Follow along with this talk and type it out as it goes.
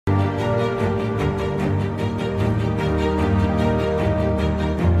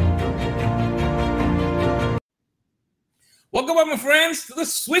Welcome back, my friends, to the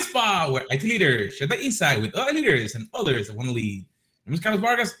Sweet Spot, where IT leaders share the insight with other leaders and others that want to lead. My name is Carlos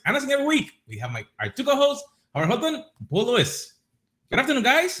Vargas, and as in every week, we have our two co-hosts, our husband, Paul Lewis. Good afternoon,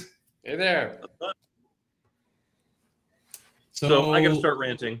 guys. Hey there. So I got to start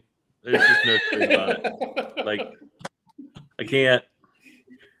ranting. There's just no truth about it. Like, I can't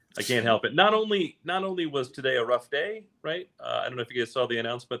help it. Not only was today a rough day, right? I don't know if you guys saw the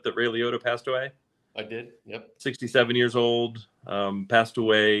announcement that Ray Liotta passed away. I did. Yep. 67 years old, passed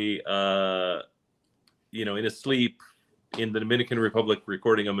away, in his sleep in the Dominican Republic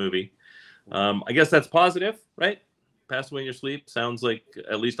recording a movie. I guess that's positive, right? Pass away in your sleep sounds like,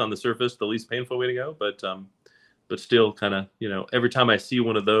 at least on the surface, the least painful way to go. But still, kind of, every time I see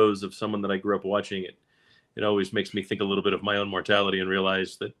one of those of someone that I grew up watching, it always makes me think a little bit of my own mortality and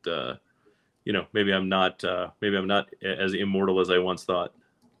realize that, maybe I'm not as immortal as I once thought.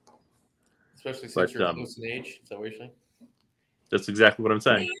 Especially since you're close in age. Is that what you're saying? That's exactly what I'm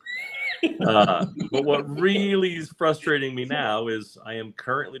saying. But what really is frustrating me now is I am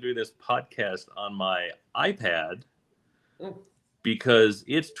currently doing this podcast on my iPad because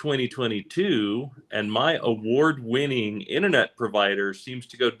it's 2022 and my award-winning internet provider seems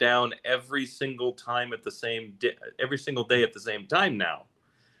to go down every single time at the same day, every single day at the same time now.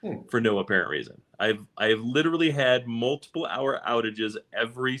 For no apparent reason. I've literally had multiple hour outages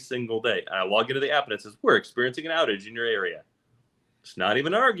every single day. I log into the app and it says, we're experiencing an outage in your area. It's not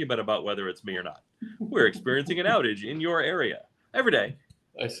even an argument about whether it's me or not. We're experiencing an outage in your area every day.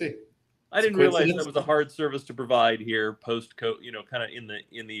 I see. I didn't realize that was a hard service to provide here post COVID, kind of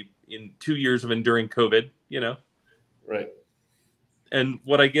in 2 years of enduring COVID, Right. And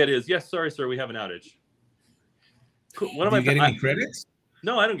what I get is, yes, sorry, sir, we have an outage. What am I getting any credits?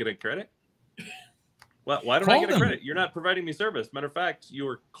 No, I don't get a credit. Well, why don't I get a credit? You're not providing me service. Matter of fact,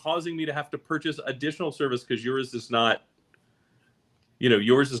 you're causing me to have to purchase additional service because yours is not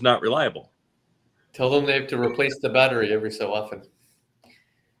reliable. Tell them they have to replace the battery every so often.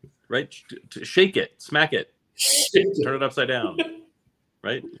 Right? To shake it, smack it, turn it upside down.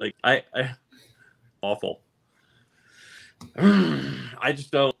 Right? Like I awful. I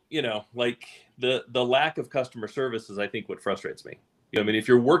just don't, like the lack of customer service is, I think, what frustrates me. If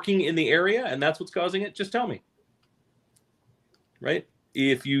you're working in the area and that's what's causing it, just tell me. Right?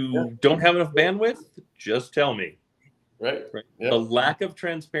 If you don't have enough bandwidth, just tell me. Right. Yep. The lack of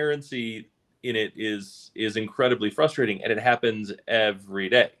transparency in it is incredibly frustrating, and it happens every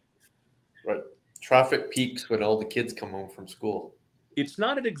day. Right. Traffic peaks when all the kids come home from school. It's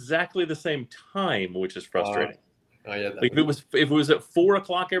not at exactly the same time, which is frustrating. Oh yeah. Like if it was at 4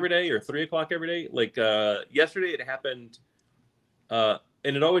 o'clock every day or 3 o'clock every day, like yesterday it happened.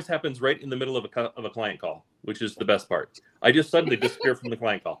 And it always happens right in the middle of a client call, which is the best part. I just suddenly disappear from the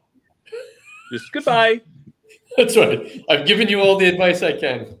client call. Just goodbye. That's right. I've given you all the advice I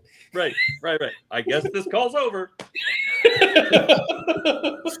can. Right. I guess this call's over.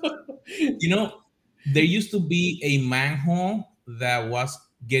 There used to be a manhole that was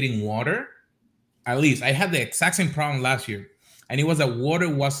getting water. At least I had the exact same problem last year. And it was that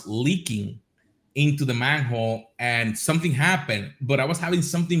water was leaking into the manhole and something happened, but I was having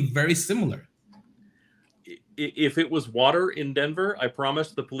something very similar. If it was water in Denver, I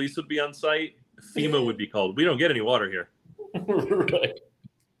promise the police would be on site. FEMA would be called. We don't get any water here. Right.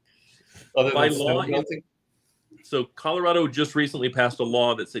 By law, so Colorado just recently passed a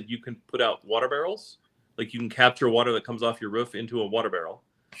law that said you can put out water barrels. Like you can capture water that comes off your roof into a water barrel.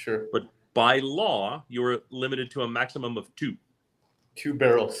 Sure. But by law, you're limited to a maximum of 2. 2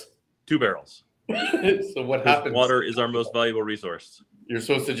 barrels. 2 barrels. So what happens? Water is our most valuable resource. You're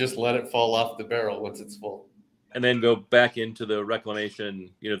supposed to just let it fall off the barrel once it's full, and then go back into the reclamation,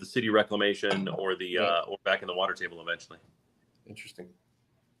 the city reclamation, or the or back in the water table eventually. Interesting.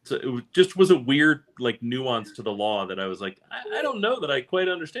 So it just was a weird nuance to the law that I was like, I don't know that I quite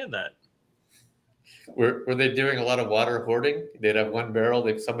understand that. Were they doing a lot of water hoarding? They'd have 1 barrel.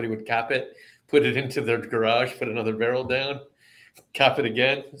 Somebody would cap it, put it into their garage, put another barrel down, cap it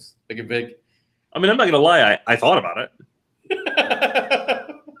again. It's like a big. I mean, I'm not going to lie. I thought about it.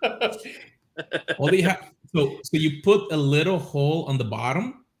 Well, so you put a little hole on the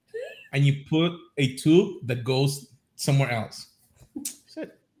bottom and you put a tube that goes somewhere else.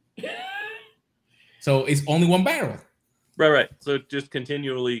 So it's only 1 barrel. Right. So it just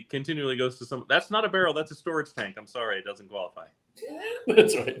continually goes to some. That's not a barrel. That's a storage tank. I'm sorry. It doesn't qualify.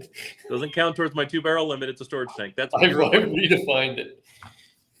 That's right. Doesn't count towards my 2 barrel limit. It's a storage tank. That's I've redefined it.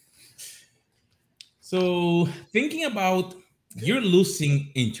 So thinking about you're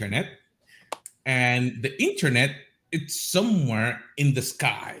losing internet, and the internet, it's somewhere in the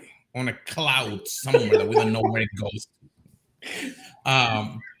sky on a cloud somewhere that we don't know where it goes.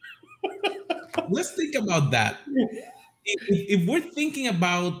 Let's think about that. If we're thinking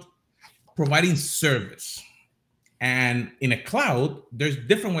about providing service, and in a cloud, there's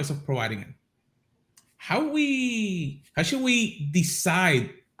different ways of providing it. How should we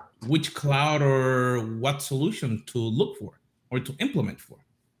decide which cloud or what solution to look for or to implement for?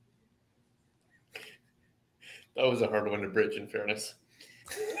 That was a hard one to bridge, in fairness.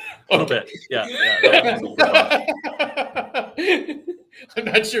 A little bit. Yeah. I'm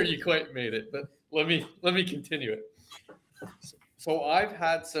not sure you quite made it, but let me continue it. So I've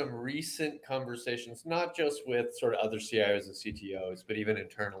had some recent conversations, not just with sort of other CIOs and CTOs, but even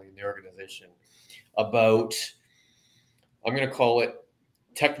internally in the organization, about, I'm going to call it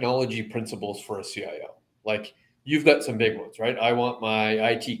technology principles for a CIO. Like, you've got some big ones, right? I want my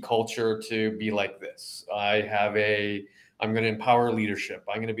IT culture to be like this. I'm going to empower leadership.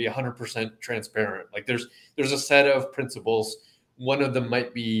 I'm going to be 100% transparent. Like, there's a set of principles. One of them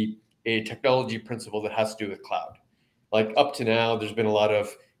might be a technology principle that has to do with cloud. Like, up to now, there's been a lot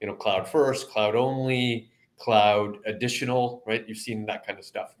of, cloud first, cloud only, cloud additional, right? You've seen that kind of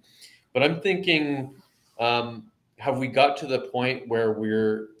stuff. But I'm thinking, have we got to the point where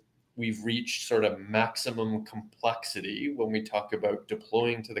we've reached sort of maximum complexity when we talk about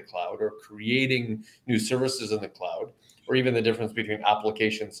deploying to the cloud or creating new services in the cloud, or even the difference between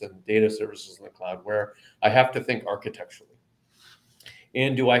applications and data services in the cloud, where I have to think architecturally?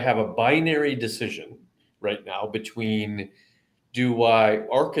 And do I have a binary decision right now between, do I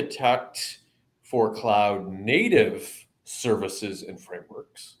architect for cloud native services and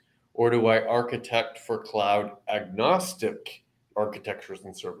frameworks, or do I architect for cloud agnostic architectures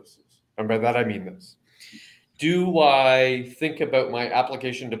and services? And by that, I mean this. Do I think about my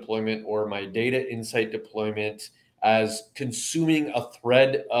application deployment or my data insight deployment as consuming a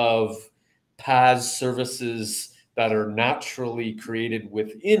thread of PaaS services that are naturally created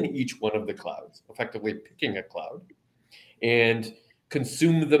within each one of the clouds, effectively picking a cloud, and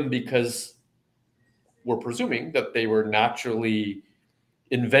consume them because we're presuming that they were naturally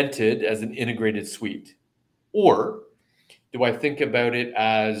invented as an integrated suite? Or do I think about it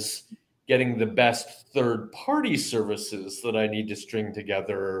as getting the best third-party services that I need to string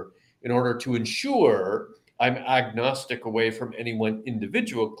together in order to ensure I'm agnostic away from any one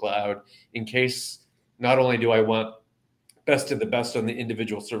individual cloud, in case not only do I want best of the best on the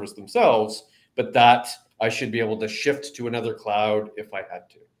individual service themselves, but that I should be able to shift to another cloud if I had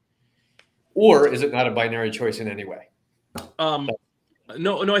to? Or is it not a binary choice in any way?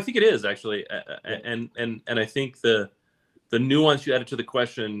 No, I think it is actually, and I think the nuance you added to the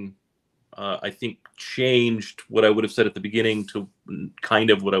question, I think changed what I would have said at the beginning to kind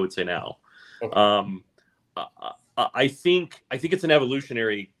of what I would say now. Okay. I think it's an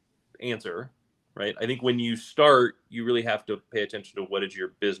evolutionary answer, right? I think when you start, you really have to pay attention to what does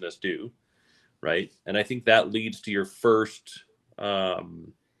your business do, right? And I think that leads to your first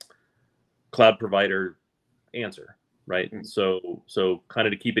cloud provider answer, right? Mm-hmm. So kind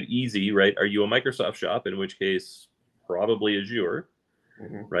of to keep it easy, right? Are you a Microsoft shop? In which case, probably Azure,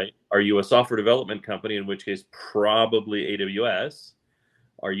 mm-hmm. right? Are you a software development company? In which case, probably AWS.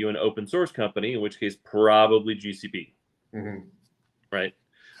 Are you an open source company? In which case, probably GCP, mm-hmm. right?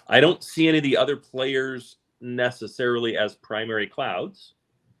 I don't see any of the other players necessarily as primary clouds,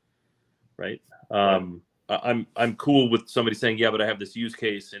 right? I'm cool with somebody saying, yeah, but I have this use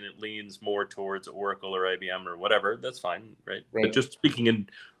case and it leans more towards Oracle or IBM or whatever. That's fine, right? But just speaking in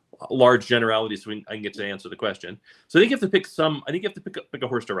large generalities, so I can get to answer the question. So I think you have to pick pick a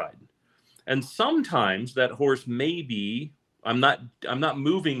horse to ride, and sometimes that horse may be, I'm not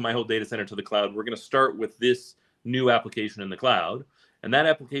moving my whole data center to the cloud. We're going to start with this new application in the cloud, and that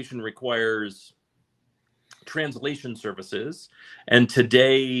application requires translation services. And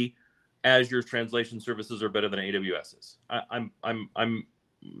today, Azure's translation services are better than AWS's. I'm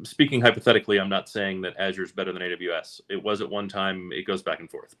speaking hypothetically. I'm not saying that Azure is better than AWS. It was at one time. It goes back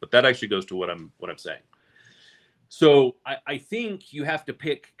and forth, but that actually goes to what I'm saying. So I think you have to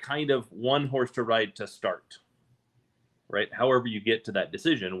pick kind of one horse to ride to start, right? However you get to that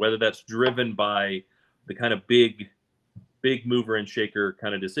decision, whether that's driven by the kind of big mover and shaker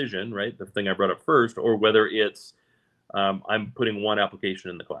kind of decision, right? The thing I brought up first, or whether it's I'm putting one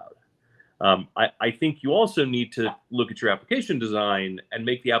application in the cloud. I think you also need to look at your application design and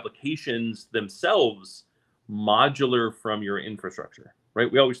make the applications themselves modular from your infrastructure,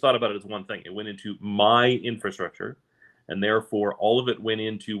 right? We always thought about it as one thing. It went into my infrastructure, and therefore all of it went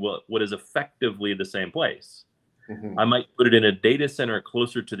into what is effectively the same place. Mm-hmm. I might put it in a data center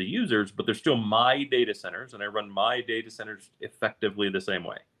closer to the users, but they're still my data centers, and I run my data centers effectively the same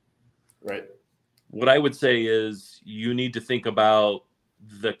way. Right. what I would say is you need to think about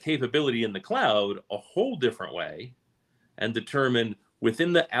the capability in the cloud a whole different way and determine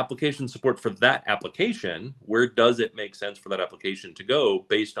within the application support for that application, where does it make sense for that application to go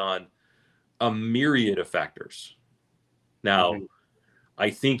based on a myriad of factors. Now, I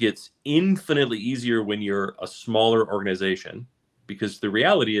think it's infinitely easier when you're a smaller organization, because the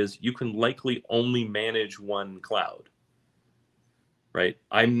reality is you can likely only manage one cloud, right?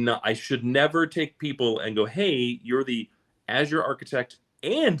 I should never take people and go, hey, you're the Azure architect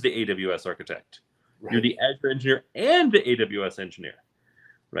and the AWS architect. Right. You're the Azure engineer and the AWS engineer,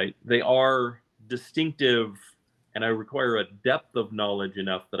 right? They are distinctive, and I require a depth of knowledge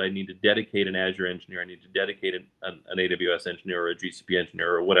enough that I need to dedicate an Azure engineer. I need to dedicate an AWS engineer or a GCP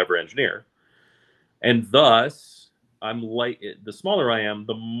engineer or whatever engineer. And thus, the smaller I am,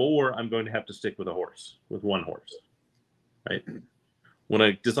 the more I'm going to have to stick with one horse, right? When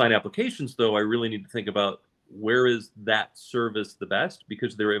I design applications, though, I really need to think about where is that service the best,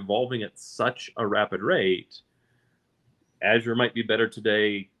 because they're evolving at such a rapid rate. Azure might be better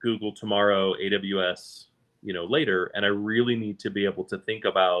today, Google tomorrow, AWS, later. And I really need to be able to think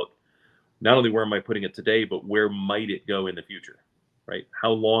about not only where am I putting it today, but where might it go in the future, right?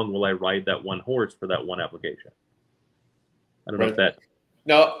 How long will I ride that one horse for that one application? I don't know if that.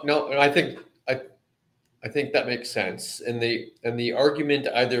 No, I think that makes sense. And the argument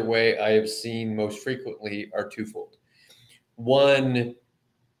either way I have seen most frequently are twofold. One,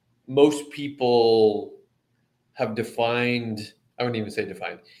 most people have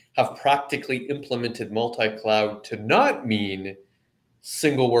have practically implemented multi-cloud to not mean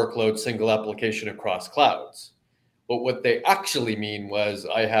single workload, single application across clouds. But what they actually mean was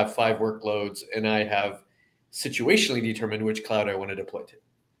I have 5 workloads and I have situationally determined which cloud I want to deploy to.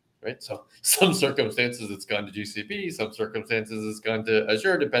 Right. So some circumstances it's gone to GCP, some circumstances it's gone to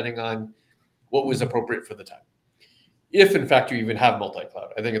Azure, depending on what was appropriate for the time. If in fact you even have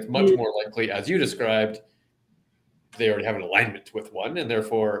multi-cloud, I think it's much more likely, as you described, they already have an alignment with one, and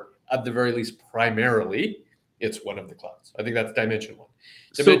therefore, at the very least, primarily, it's one of the clouds. I think that's dimension one.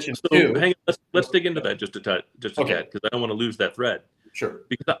 Dimension two. Hang on, let's dig into that just a tad, because I don't want to lose that thread. Sure.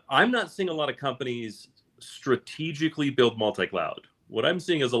 Because I'm not seeing a lot of companies strategically build multi-cloud. What I'm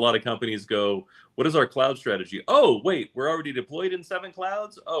seeing is a lot of companies go, what is our cloud strategy? Oh, wait, we're already deployed in 7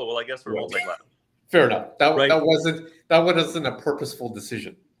 clouds? Oh, well, I guess we're multi-cloud. Fair enough. That wasn't a purposeful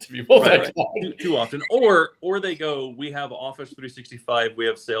decision to be multi-cloud. Right. Too often. Or they go, we have Office 365, we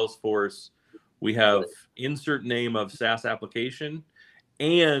have Salesforce, we have insert name of SaaS application,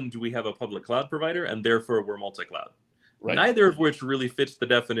 and we have a public cloud provider, and therefore we're multi-cloud. Right. Neither of which really fits the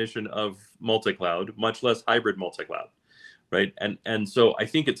definition of multi-cloud, much less hybrid multi-cloud. Right. And so I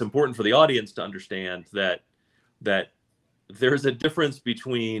think it's important for the audience to understand that there's a difference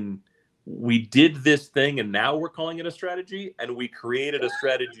between we did this thing and now we're calling it a strategy, and we created a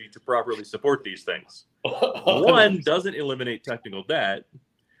strategy to properly support these things. One doesn't eliminate technical debt.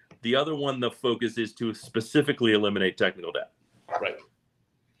 The other one, the focus is to specifically eliminate technical debt. Right.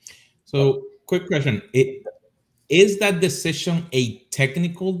 So quick question. Is that decision a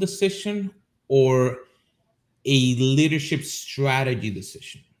technical decision or a leadership strategy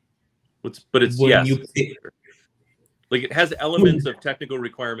decision? But it's yes. Like it has elements of technical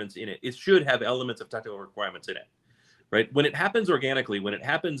requirements in it. It should have elements of technical requirements in it, right? When it happens organically, when it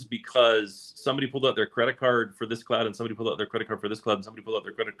happens because somebody pulled out their credit card for this cloud and somebody pulled out their credit card for this cloud and somebody pulled out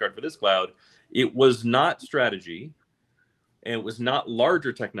their credit card for this cloud, it was not strategy and it was not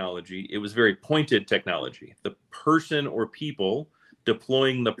larger technology. It was very pointed technology. The person or people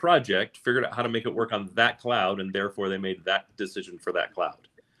deploying the project figured out how to make it work on that cloud, and therefore they made that decision for that cloud,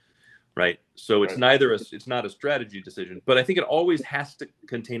 right? So it's it's not a strategy decision, but I think it always has to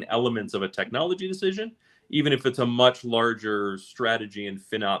contain elements of a technology decision, even if it's a much larger strategy and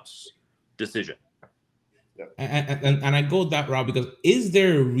FinOps decision. And I go that route because is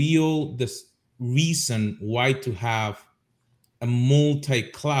there a real reason why to have a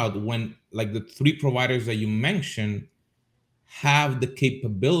multi-cloud when, like, the 3 providers that you mentioned have the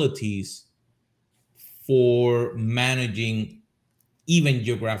capabilities for managing even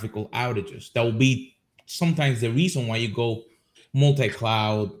geographical outages? That will be sometimes the reason why you go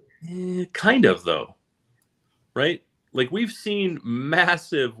multi-cloud. Kind of, though, right? Like we've seen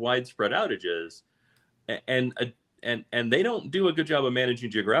massive widespread outages, and they don't do a good job of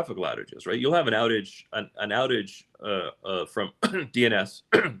managing geographical outages, right? You'll have an outage from DNS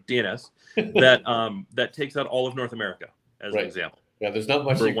that takes out all of North America, as an example. Yeah, there's not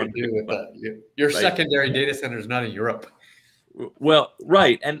much you can do with that. Your secondary data center is not in Europe. Well,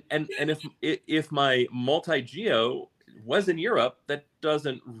 right, and if my multi-geo was in Europe, that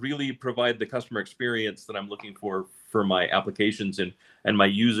doesn't really provide the customer experience that I'm looking for my applications and my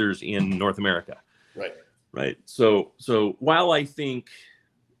users in North America. Right. So while I think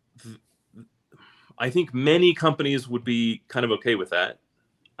many companies would be kind of okay with that,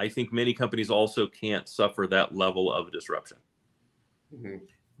 I think many companies also can't suffer that level of disruption.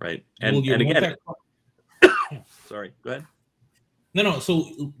 Right. And again, sorry, go ahead. No.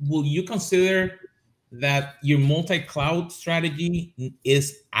 So will you consider that your multi-cloud strategy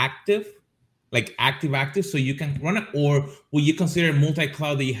is active, like active, so you can run it? Or will you consider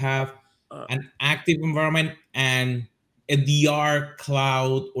multi-cloud that you have an active environment and a DR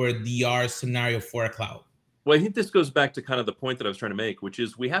cloud or a DR scenario for a cloud? Well, I think this goes back to kind of the point that I was trying to make, which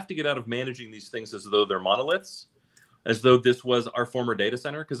is we have to get out of managing these things as though they're monoliths, as though this was our former data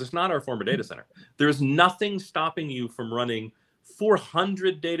center, because it's not our former data center. There's nothing stopping you from running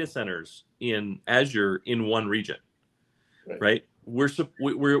 400 data centers in Azure in one region, right? We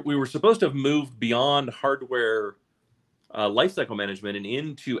were supposed to have moved beyond hardware lifecycle management and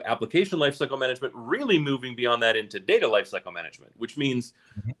into application lifecycle management, really moving beyond that into data lifecycle management, which means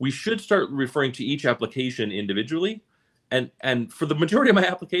we should start referring to each application individually. And for the majority of my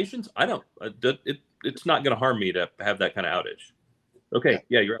applications, it's not going to harm me to have that kind of outage. Okay,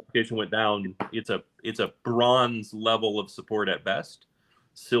 yeah, your application went down. It's a bronze level of support at best,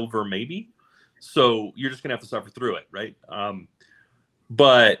 silver maybe. So you're just gonna have to suffer through it, right?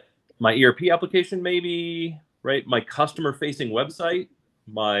 But my ERP application maybe, right? My customer-facing website,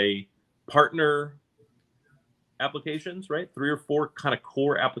 my partner applications, right? 3 or 4 kind of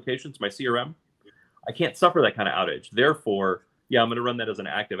core applications, my CRM. I can't suffer that kind of outage. Therefore, yeah, I'm going to run that as an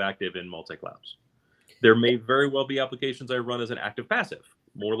active in multi-clouds. There may very well be applications I run as an active passive,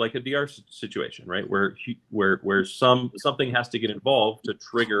 more like a DR situation, right? Where something has to get involved to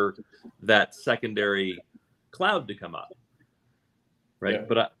trigger that secondary cloud to come up, right?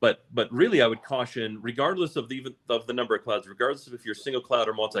 Yeah. But really, I would caution, regardless of the number of clouds, regardless of if you're single cloud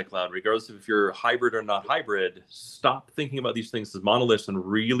or multi-cloud, regardless of if you're hybrid or not hybrid, stop thinking about these things as monoliths and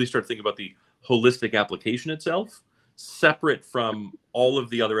really start thinking about the holistic application itself, separate from all of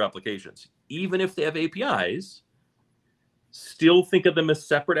the other applications. Even if they have APIs, still think of them as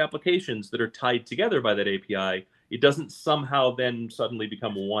separate applications that are tied together by that API. It doesn't somehow then suddenly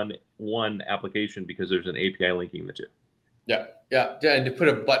become one application because there's an API linking the two. Yeah. And to put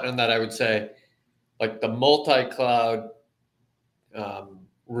a button on that, I would say, like, the multi-cloud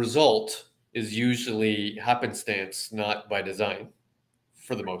result is usually happenstance, not by design,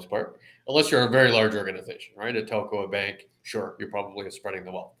 for the most part, unless you're a very large organization, right? A telco, a bank, sure, you're probably spreading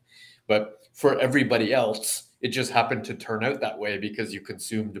the wealth. But for everybody else, it just happened to turn out that way because you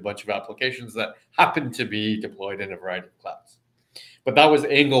consumed a bunch of applications that happened to be deployed in a variety of clouds. But that was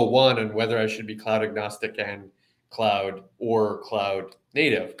angle one on whether I should be cloud agnostic and cloud or cloud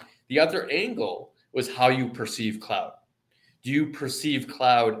native. The other angle was how you perceive cloud. Do you perceive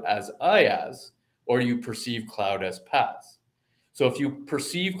cloud as IaaS, or do you perceive cloud as PaaS? So if you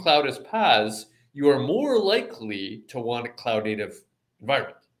perceive cloud as PaaS, you are more likely to want a cloud native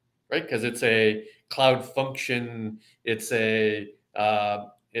environment, right? Because it's a cloud function, it's a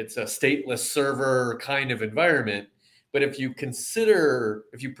stateless server kind of environment. But if you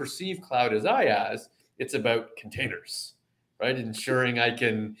perceive cloud as IaaS, it's about containers, right? Ensuring I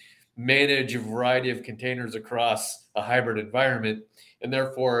can manage a variety of containers across a hybrid environment, and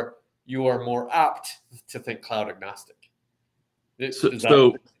therefore you are more apt to think cloud agnostic.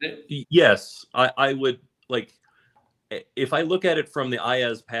 So yes, I would, like, if I look at it from the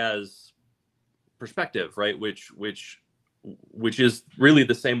IaaS PaaS perspective, right, which is really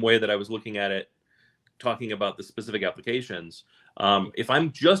the same way that I was looking at it, talking about the specific applications. If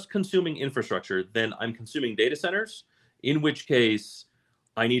I'm just consuming infrastructure, then I'm consuming data centers, in which case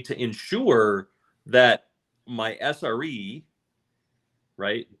I need to ensure that my SRE,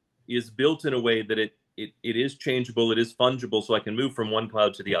 right, is built in a way that it is changeable, it is fungible, so I can move from one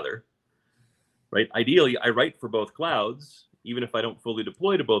cloud to the other, right? Ideally, I write for both clouds, even if I don't fully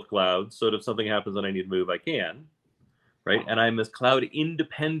deploy to both clouds, so that if something happens and I need to move, I can, right? And I'm as cloud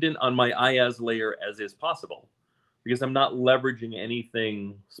independent on my IaaS layer as is possible, because I'm not leveraging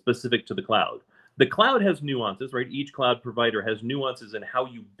anything specific to the cloud. The cloud has nuances, right? Each cloud provider has nuances in how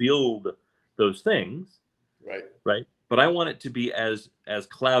you build those things, right? But I want it to be as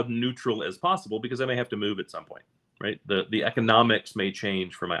cloud neutral as possible, because I may have to move at some point, right? The economics may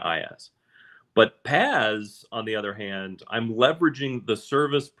change for my IaaS. But PaaS, on the other hand, I'm leveraging the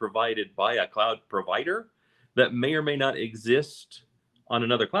service provided by a cloud provider that may or may not exist on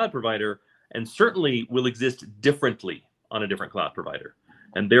another cloud provider, and certainly will exist differently on a different cloud provider.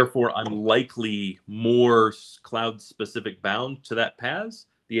 and therefore I'm likely more cloud-specific bound to that PaaS.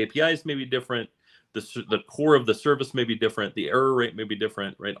 The APIs may be different. The core of the service may be different. The error rate may be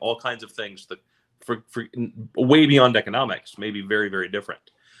different, right? All kinds of things that for way beyond economics may be very, very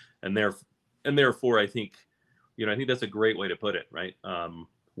different. And therefore, I think that's a great way to put it, right?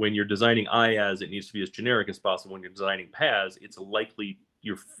 When you're designing IaaS, it needs to be as generic as possible. When you're designing PaaS, it's likely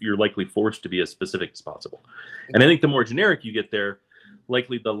you're likely forced to be as specific as possible. And I think the more generic you get there,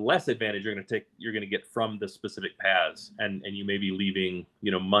 likely the less advantage you're going to get from the specific PaaS, and you may be leaving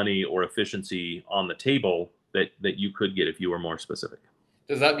money or efficiency on the table that you could get if you were more specific.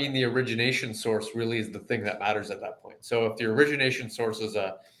 Does that mean the origination source really is the thing that matters at that point? So if the origination source is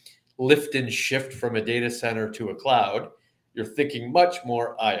a lift and shift from a data center to a cloud, you're thinking much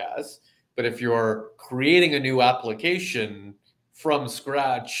more IaaS. But if you're creating a new application from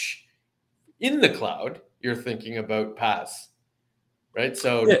scratch in the cloud, you're thinking about PaaS, right?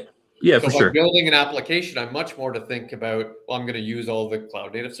 So yeah, so for sure. Building an application, I'm much more to think about, well, I'm going to use all the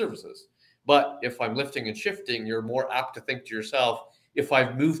cloud native services. But if I'm lifting and shifting, you're more apt to think to yourself, if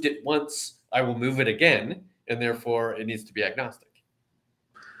I've moved it once, I will move it again, and therefore it needs to be agnostic.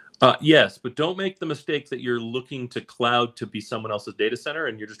 Yes, but don't make the mistake that you're looking to cloud to be someone else's data center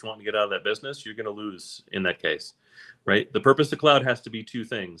and you're just wanting to get out of that business. You're going to lose in that case, right? The purpose of cloud has to be two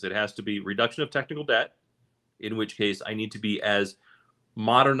things. It has to be reduction of technical debt, in which case I need to be as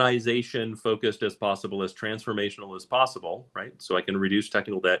modernization focused as possible, as transformational as possible, right? So I can reduce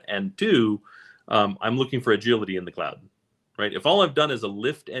technical debt. And two, I'm looking for agility in the cloud, right? If all I've done is a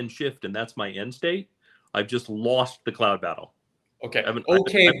lift and shift and that's my end state, I've just lost the cloud battle. Okay. But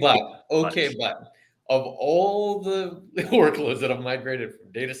of all the workloads that have migrated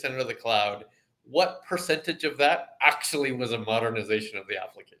from data center to the cloud, what percentage of that actually was a modernization of the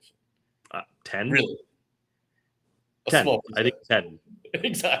application? 10. Really? 10. I think 10.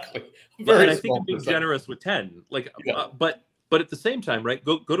 Exactly. Very I think I'm being generous with 10. But at the same time, right?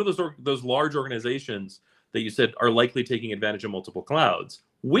 Go to those large organizations that you said are likely taking advantage of multiple clouds.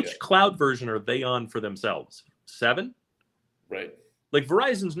 Which cloud version are they on for themselves? 7? Right. Like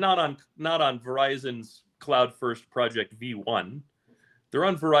Verizon's not on Verizon's cloud first project V1. They're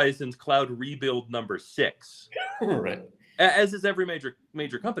on Verizon's cloud rebuild number 6. Right. As is every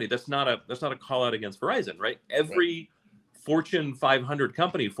major company. That's not a call out against Verizon, right? Every Fortune 500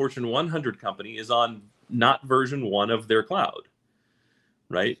 company, Fortune 100 company is on not version 1 of their cloud,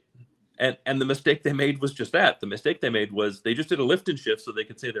 right? And the mistake they made was just that. The mistake they made was they just did a lift and shift so they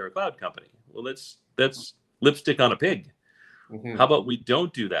could say they're a cloud company. Well, that's lipstick on a pig. Mm-hmm. How about we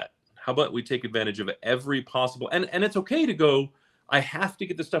don't do that? How about we take advantage of every possible, and it's okay to go, I have to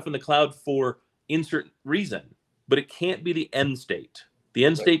get this stuff in the cloud for insert reason, but it can't be the end state. The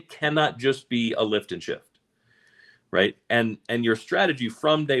end state cannot just be a lift and shift, right? And your strategy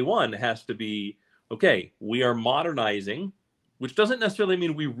from day one has to be, okay, we are modernizing, which doesn't necessarily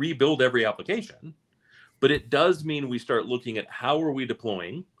mean we rebuild every application, but it does mean we start looking at how are we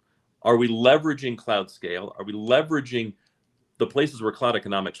deploying? Are we leveraging cloud scale? Are we leveraging the places where cloud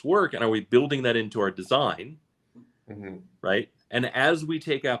economics work? And are we building that into our design, right? And as we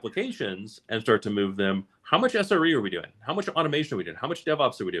take applications and start to move them, how much SRE are we doing? How much automation are we doing? How much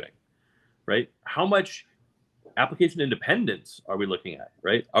DevOps are we doing, right? How much application independence are we looking at,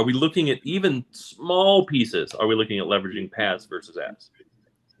 right? Are we looking at even small pieces? Are we looking at leveraging PaaS versus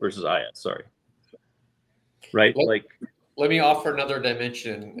IaaS, sorry, right? Let me offer another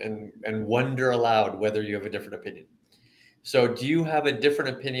dimension and wonder aloud whether you have a different opinion. So do you have a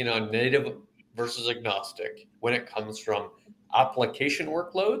different opinion on native versus agnostic when it comes from application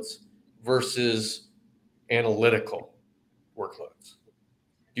workloads versus analytical workloads?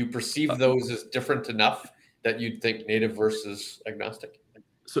 Do you perceive those as different enough that you'd think native versus agnostic?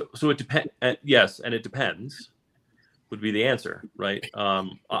 So it depends. Yes, and it depends would be the answer, right?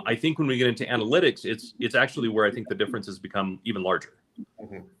 I think when we get into analytics, it's actually where I think the differences become even larger.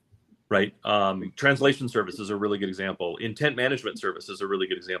 Mm-hmm. Right? Translation services are a really good example. Intent management services are a really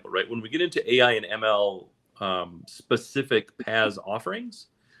good example, right? When we get into AI and ML specific PaaS offerings,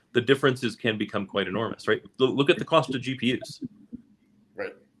 the differences can become quite enormous, right? Look at the cost of GPUs,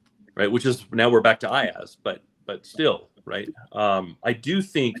 right? Which is now we're back to IaaS, but still, right? I do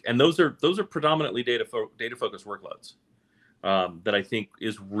think, and those are predominantly data focused workloads. That I think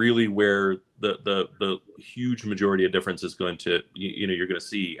is really where the huge majority of difference is going to, you're going to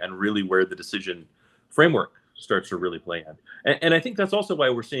see, and really where the decision framework starts to really play in. And I think that's also why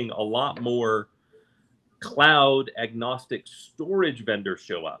we're seeing a lot more cloud agnostic storage vendors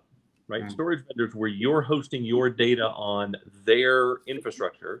show up, right? Mm-hmm. Storage vendors where you're hosting your data on their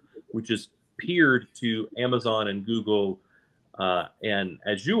infrastructure, which is peered to Amazon and Google and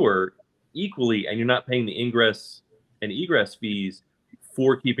Azure equally, and you're not paying the ingress and egress fees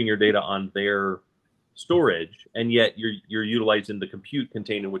for keeping your data on their storage, and yet you're utilizing the compute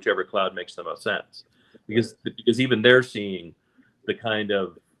contained in whichever cloud makes the most sense, because even they're seeing the kind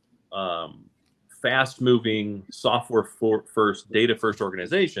of fast-moving software first, data first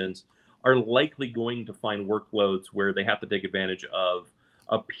organizations are likely going to find workloads where they have to take advantage of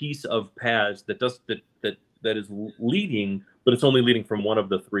a piece of PaaS that is leading, but it's only leading from one of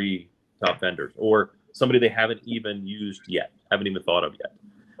the three top vendors, or somebody they haven't even used yet, haven't even thought of yet.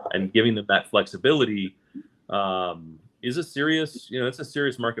 And giving them that flexibility is a serious, it's a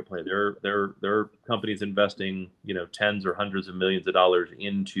serious market play. There are companies investing, tens or hundreds of millions of dollars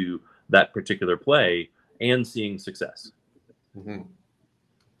into that particular play and seeing success. Mm-hmm.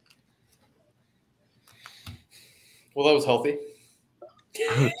 Well, that was healthy.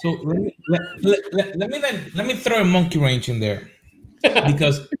 So let me throw a monkey wrench in there,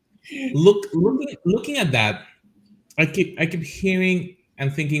 because looking at that, I keep hearing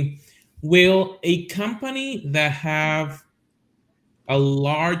and thinking, will a company that have a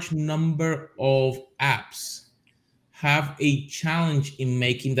large number of apps have a challenge in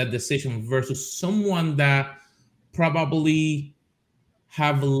making that decision versus someone that probably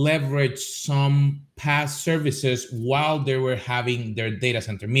have leveraged some past services while they were having their data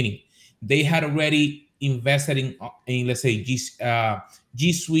center, meaning they had already invested in let's say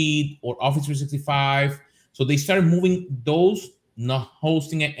G Suite or Office 365. So they started moving those, not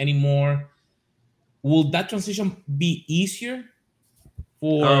hosting it anymore. Will that transition be easier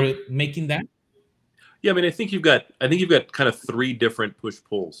for making that? Yeah, I mean, I think you've got kind of three different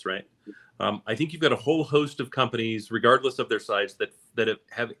push-pulls, right? I think you've got a whole host of companies, regardless of their size, that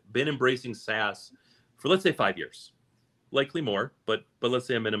have been embracing SaaS for, let's say, 5 years, likely more, but let's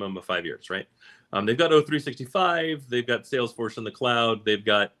say a minimum of 5 years, right? They've got O365, they've got Salesforce in the cloud, they've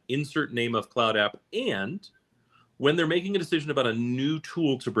got insert name of cloud app, and when they're making a decision about a new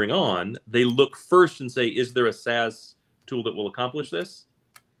tool to bring on, they look first and say, is there a SaaS tool that will accomplish this?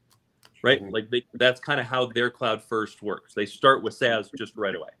 Right? Like that's kind of how their cloud first works. They start with SaaS just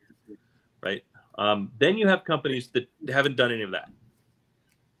right away, right? Then you have companies that haven't done any of that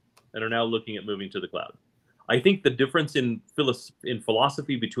and are now looking at moving to the cloud. I think the difference in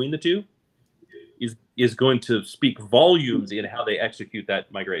philosophy between the two is going to speak volumes in how they execute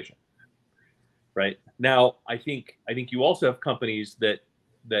that migration. Right? Now, I think you also have companies that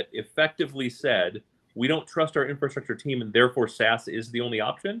effectively said, we don't trust our infrastructure team, and therefore SaaS is the only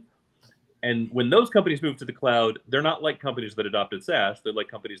option. And when those companies move to the cloud, they're not like companies that adopted SaaS. They're like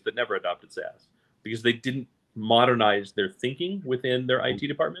companies that never adopted SaaS because they didn't modernize their thinking within their IT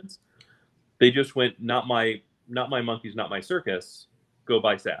departments. They just went, not my monkeys, not my circus, go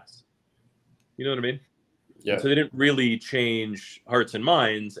buy SaaS. You know what I mean? Yeah. So they didn't really change hearts and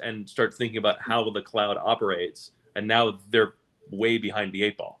minds and start thinking about how the cloud operates. And now they're way behind the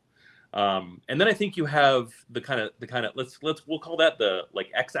 8 ball. And then I think you have the kind of we'll call that the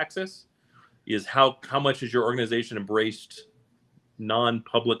x-axis, is how much has your organization embraced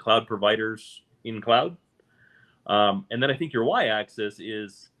non-public cloud providers in cloud. And then I think your y-axis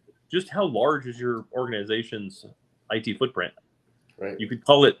is just how large is your organization's IT footprint. Right. You could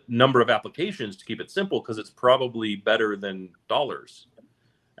call it number of applications to keep it simple, because it's probably better than dollars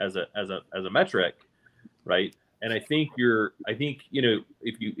as a metric, right? And I think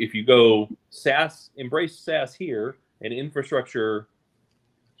if you go SaaS, embrace SaaS here, and infrastructure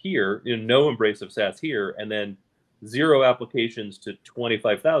here, no embrace of SaaS here, and then 0 applications to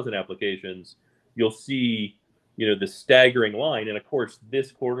 25,000 applications, you'll see the staggering line. And of course,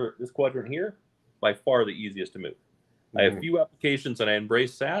 this quadrant here, by far the easiest to move. I have few applications and I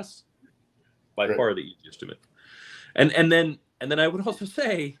embrace SaaS, by far the easiest to move. And then I would also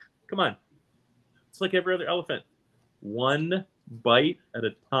say, come on, it's like every other elephant, one bite at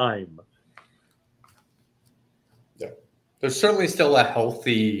a time. Yeah, there's certainly still a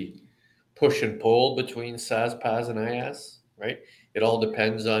healthy push and pull between SaaS, PaaS, and IaaS, right? It all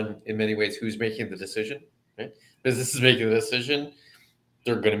depends on, in many ways, who's making the decision, right? Business is making the decision,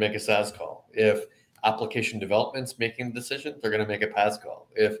 they're going to make a SaaS call. If application development's making a decision, they're going to make a PaaS call.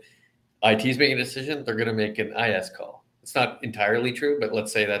 If IT is making a decision, they're going to make an IaaS call. It's not entirely true, but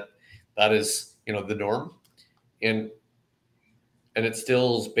let's say that is the norm, and it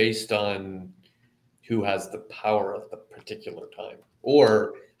still is based on who has the power at the particular time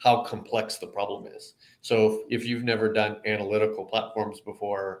or how complex the problem is. So if you've never done analytical platforms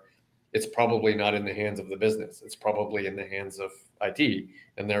before, it's probably not in the hands of the business. It's probably in the hands of IT.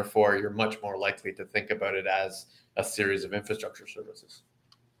 And therefore, you're much more likely to think about it as a series of infrastructure services.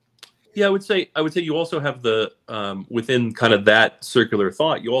 Yeah, I would say you also have the within kind of that circular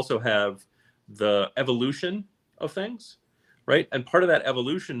thought, you also have the evolution of things, right? And part of that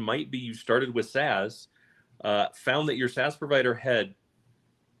evolution might be you started with SaaS, found that your SaaS provider had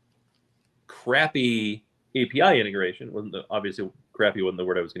crappy API integration. Obviously crappy wasn't the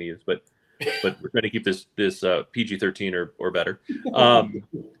word I was going to use, but we're trying to keep this PG-13 or better,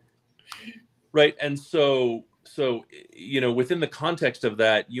 right? And so within the context of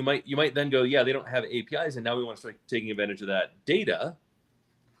that, you might then go, yeah, they don't have APIs, and now we want to start taking advantage of that data,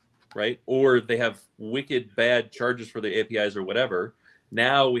 right? Or they have wicked bad charges for the APIs or whatever.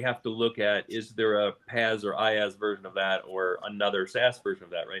 Now we have to look at, is there a PaaS or IaaS version of that or another SaaS version of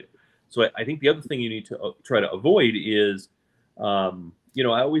that, right? So I think the other thing you need to try to avoid is, I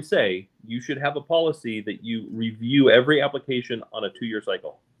always say you should have a policy that you review every application on a 2-year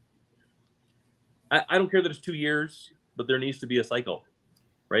cycle. I don't care that it's 2 years, but there needs to be a cycle,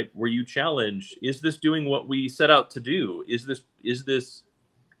 right? Where you challenge, is this doing what we set out to do? Is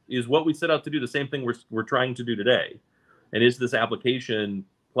what we set out to do the same thing we're trying to do today? And is this application,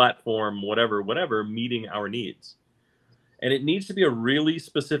 platform, whatever, meeting our needs? And it needs to be a really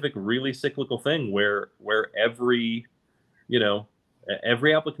specific, really cyclical thing where every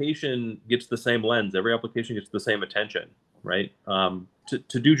application gets the same lens, every application gets the same attention, right?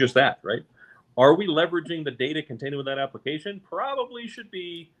 To do just that, right? Are we leveraging the data contained within that application? Probably should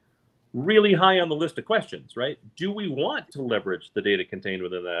be really high on the list of questions, right? Do we want to leverage the data contained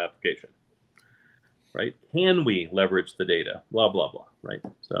within that application, right? Can we leverage the data? Blah, blah, blah, right?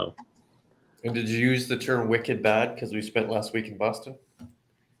 So. And did you use the term wicked bad because we spent last week in Boston?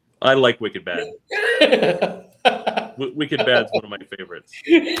 I like wicked bad. Wicked bad's one of my favorites.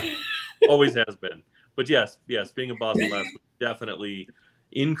 Always has been. But yes, being in Boston last week definitely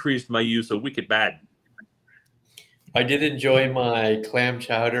increased my use of wicked bad. I did enjoy my clam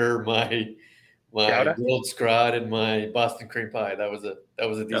chowder, my grilled scrod, and my Boston cream pie. That was a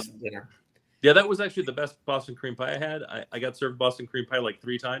decent dinner. Yeah, that was actually the best Boston cream pie I had. I got served Boston cream pie like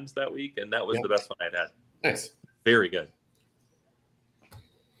 3 times that week, and that was the best one I'd had. Nice. Very good.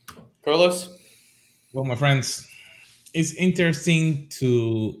 Carlos? Well, my friends, it's interesting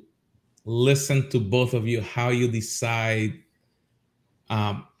to listen to both of you, how you decide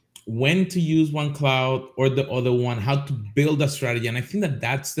when to use one cloud or the other one, how to build a strategy. And I think that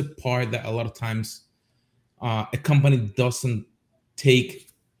that's the part that a lot of times a company doesn't take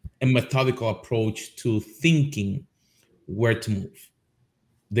a methodical approach to thinking where to move.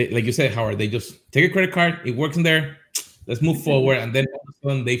 Like you said, Howard, they just take a credit card, it works in there, let's move forward. And then all of a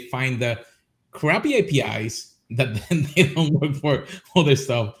sudden they find the crappy APIs that then they don't work for other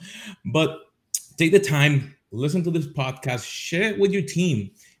stuff. But take the time, listen to this podcast, share it with your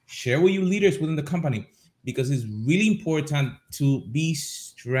team, share with your leaders within the company, because it's really important to use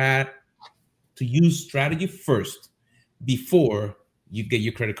strategy first before you get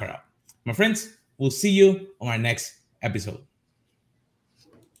your credit card out. My friends, we'll see you on our next episode.